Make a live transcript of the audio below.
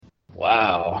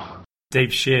Wow.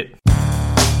 Deep shit.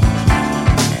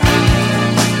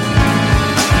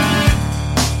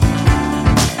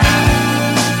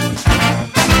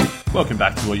 Welcome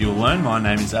back to What You'll Learn. My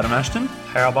name is Adam Ashton.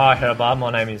 Howaba. My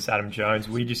name is Adam Jones.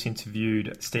 We just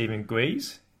interviewed Stephen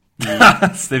Guise.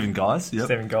 Stephen Guise, yep.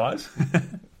 Stephen Guise.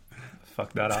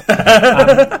 Fuck that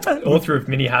up. Author of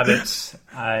Many Habits.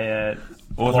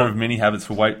 Author of Many Habits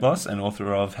for Weight Loss and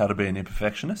author of How to Be an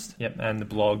Imperfectionist. Yep, and the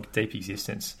blog Deep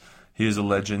Existence. He was a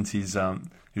legend. He was a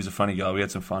funny guy. We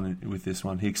had some fun with this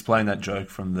one. He explained that joke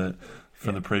from the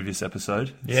previous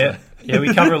episode. Yeah, so.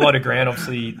 We cover a lot of ground,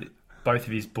 obviously, both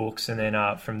of his books, and then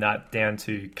from that down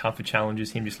to comfort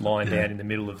challenges, him just lying down in the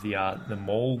middle of the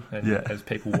mall and as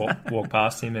people walk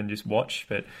past him and just watch.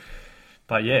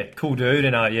 But yeah, cool dude,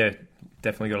 and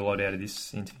definitely got a lot out of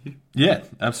this interview. Yeah,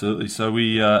 absolutely. So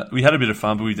we had a bit of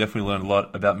fun, but we definitely learned a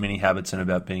lot about many habits and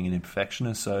about being an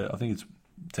imperfectionist. So I think it's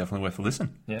definitely worth a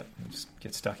listen. Yeah, just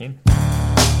get stuck in.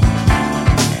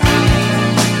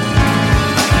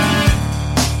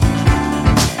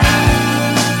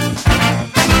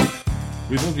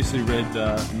 We've obviously read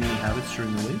Many Habits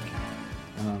during the week.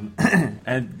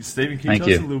 And Stephen, can you tell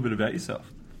us a little bit about yourself?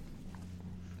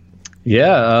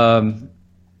 Yeah,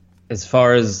 as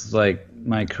far as like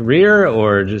my career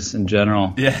or just in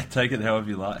general? Yeah, take it however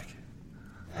you like.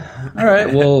 All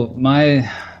right, well,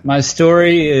 my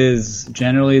story is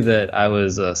generally that I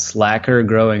was a slacker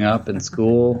growing up in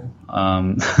school.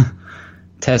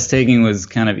 Test taking was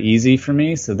kind of easy for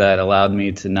me, so that allowed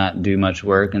me to not do much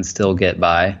work and still get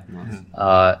by.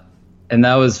 Nice. And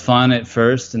that was fun at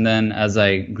first, and then as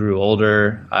I grew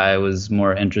older, I was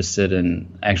more interested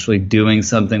in actually doing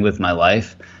something with my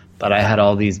life, but I had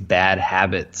all these bad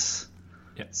habits.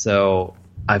 Yeah. So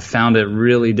I found it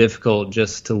really difficult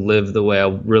just to live the way I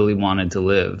really wanted to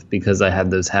live because I had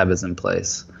those habits in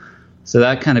place. So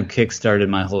that kind of kickstarted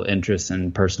my whole interest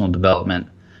in personal development.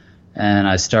 And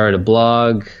I started a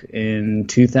blog in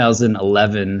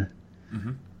 2011,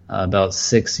 about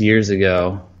 6 years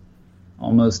ago,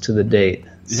 almost to the date,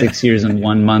 6 years and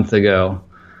 1 month ago.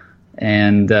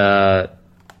 And I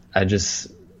just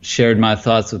shared my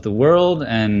thoughts with the world,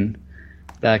 and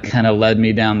that kind of led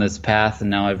me down this path, and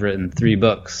now I've written 3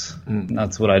 books.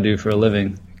 That's what I do for a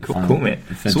living. Cool, man.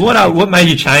 Fantastic. So what made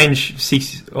you change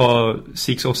six or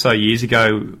so years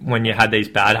ago when you had these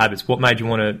bad habits? What made you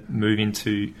want to move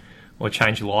into or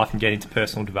change your life and get into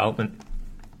personal development?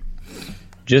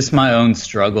 Just my own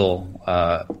struggle.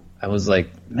 I was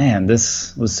like, man,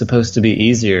 this was supposed to be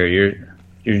easier.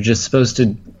 You're just supposed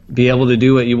to be able to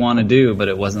do what you want to do, but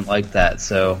it wasn't like that.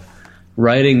 So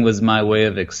writing was my way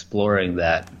of exploring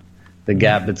that, the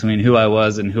gap between who I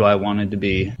was and who I wanted to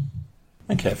be.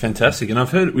 Okay, fantastic. And I've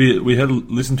heard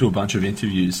listened to a bunch of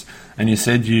interviews, and you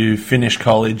said you finished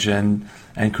college and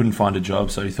couldn't find a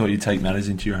job, so you thought you'd take matters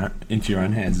into your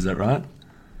own hands. Is that right?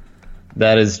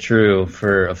 That is true.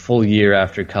 For a full year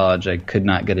after college, I could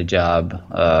not get a job,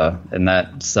 and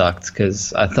that sucked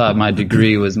because I thought my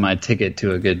degree was my ticket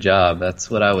to a good job.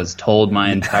 That's what I was told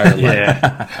my entire life.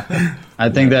 I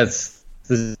think this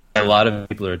is a lot of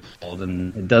people are told,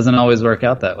 and it doesn't always work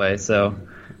out that way. So,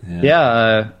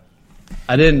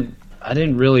 I didn't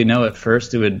really know at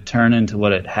first it would turn into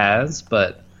what it has,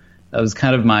 but that was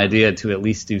kind of my idea, to at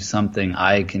least do something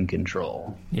I can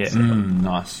control. Yeah, so,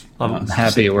 nice. I'm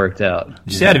happy it worked out.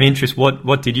 Just out of interest,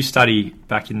 what did you study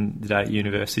back in the day at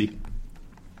university?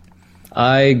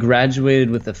 I graduated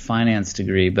with a finance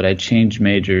degree, but I changed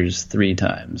majors 3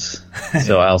 times.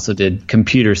 So I also did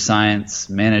computer science,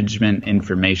 management,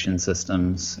 information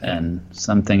systems, and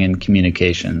something in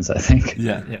communications, I think.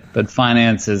 Yeah. But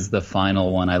finance is the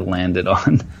final one I landed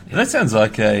on. That sounds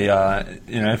like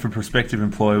if a prospective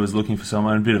employer was looking for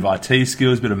someone, a bit of IT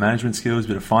skills, a bit of management skills, a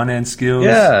bit of finance skills.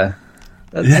 Yeah,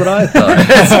 that's what I thought.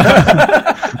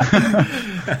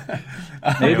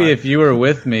 Maybe if you were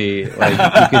with me, like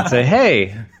you could say,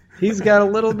 "Hey, he's got a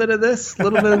little bit of this, a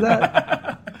little bit of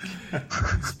that."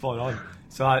 Spot on.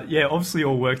 So obviously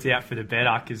all worked out for the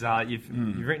better because you've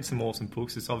written some awesome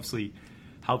books. It's obviously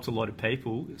helped a lot of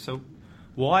people. So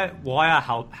why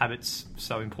are habits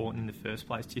so important in the first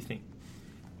place, do you think?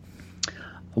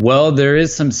 Well, there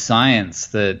is some science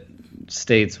that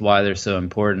states why they're so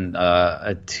important.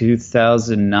 A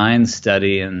 2009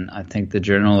 study in, I think, the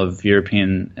Journal of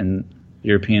European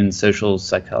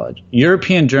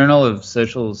Journal of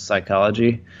Social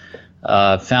Psychology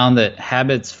found that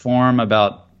habits form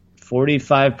about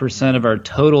 45% of our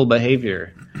total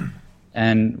behavior.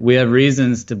 And we have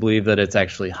reasons to believe that it's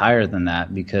actually higher than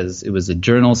that because it was a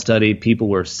journal study. People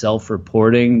were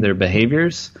self-reporting their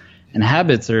behaviors, and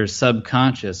habits are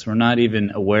subconscious. We're not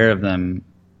even aware of them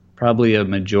probably a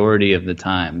majority of the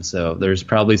time. So there's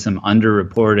probably some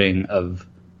underreporting of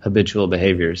habitual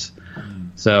behaviors.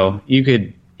 So you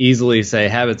could easily say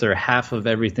habits are half of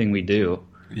everything we do.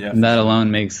 Yeah. And that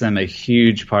alone makes them a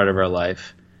huge part of our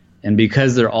life. And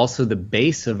because they're also the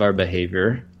base of our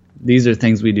behavior, these are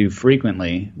things we do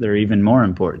frequently. They're even more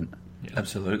important.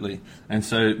 Absolutely. And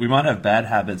so we might have bad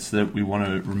habits that we want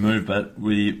to remove, but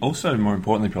we also, more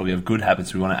importantly, probably have good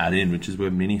habits we want to add in, which is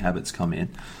where mini habits come in.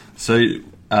 So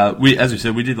as we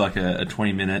said, we did like a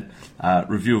 20-minute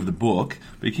review of the book,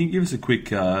 but can you give us a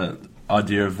quick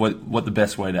idea of what the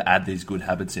best way to add these good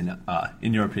habits in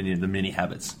your opinion, the mini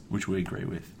habits, which we agree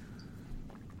with?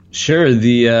 Sure.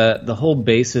 The whole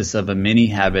basis of a mini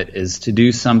habit is to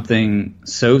do something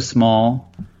so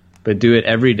small, but do it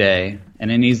every day.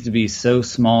 And it needs to be so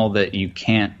small that you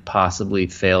can't possibly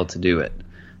fail to do it.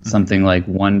 Something like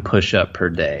 1 push-up per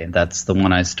day. That's the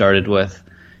one I started with,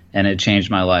 and it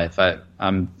changed my life.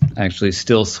 I'm actually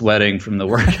still sweating from the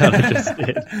workout I just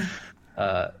did.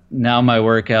 Now my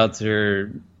workouts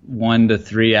are 1 to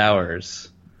 3 hours.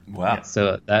 Wow.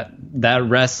 So that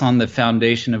rests on the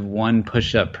foundation of 1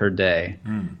 push-up per day.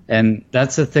 And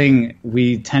that's the thing,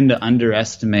 we tend to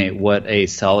underestimate what a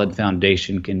solid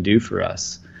foundation can do for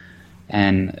us.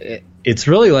 And it's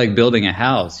really like building a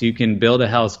house. You can build a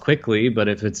house quickly, but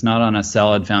if it's not on a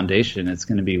solid foundation, it's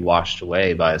going to be washed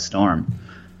away by a storm.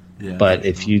 Yeah. But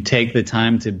if you take the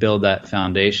time to build that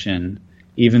foundation,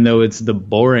 even though it's the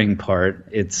boring part,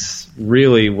 it's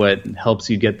really what helps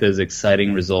you get those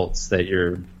exciting results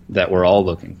that we're all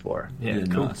looking for. Yeah,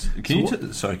 cool. Nice. Can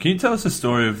you tell us the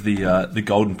story of the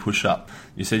golden push-up?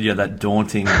 You said you had that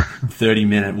daunting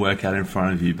 30-minute workout in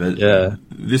front of you, but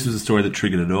this was a story that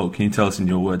triggered it all. Can you tell us in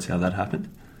your words how that happened?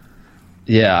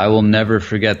 Yeah, I will never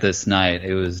forget this night.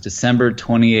 It was December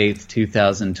 28th,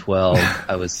 2012.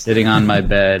 I was sitting on my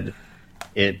bed.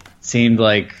 It seemed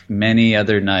like many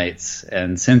other nights.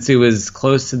 And since it was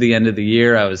close to the end of the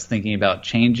year, I was thinking about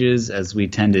changes, as we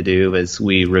tend to do as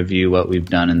we review what we've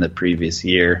done in the previous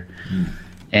year.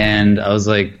 And I was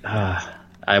like,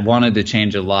 I wanted to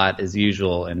change a lot as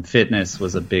usual, and fitness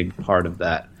was a big part of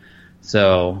that.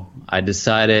 So I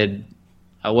decided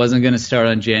I wasn't going to start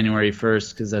on January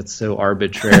 1st because that's so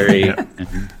arbitrary.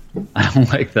 And I don't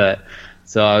like that.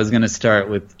 So I was going to start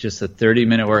with just a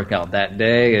 30-minute workout that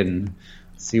day and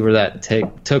see where that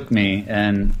took me.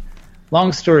 And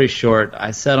long story short,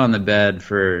 I sat on the bed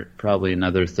for probably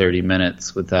another 30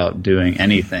 minutes without doing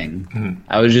anything.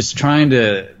 I was just trying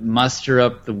to muster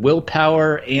up the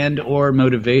willpower and or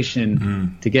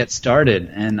motivation to get started,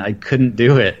 and I couldn't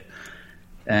do it.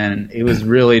 And it was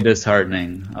really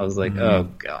disheartening. I was like, oh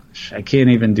gosh, I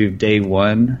can't even do day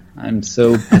 1. I'm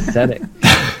so pathetic.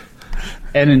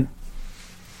 And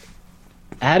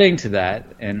adding to that,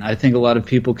 and I think a lot of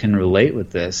people can relate with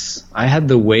this, I had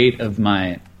the weight of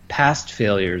my past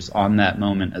failures on that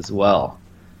moment as well.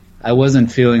 I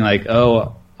wasn't feeling like,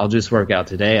 oh, I'll just work out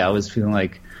today. I was feeling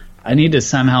like I need to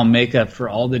somehow make up for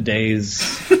all the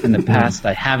days in the past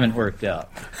I haven't worked out.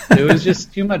 It was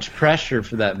just too much pressure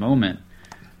for that moment.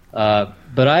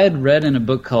 But I had read in a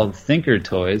book called Thinker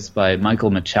Toys by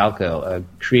Michael Michalko, a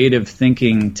creative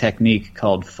thinking technique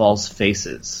called false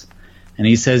faces. And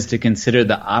he says to consider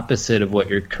the opposite of what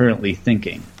you're currently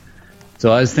thinking.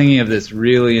 So I was thinking of this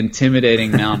really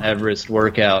intimidating Mount Everest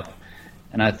workout,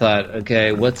 and I thought,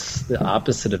 okay, what's the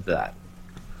opposite of that?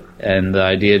 And the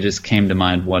idea just came to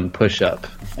mind, 1 push-up.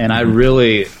 And I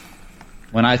really,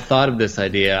 when I thought of this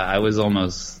idea, I was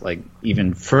almost like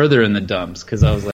even further in the dumps, because I was like,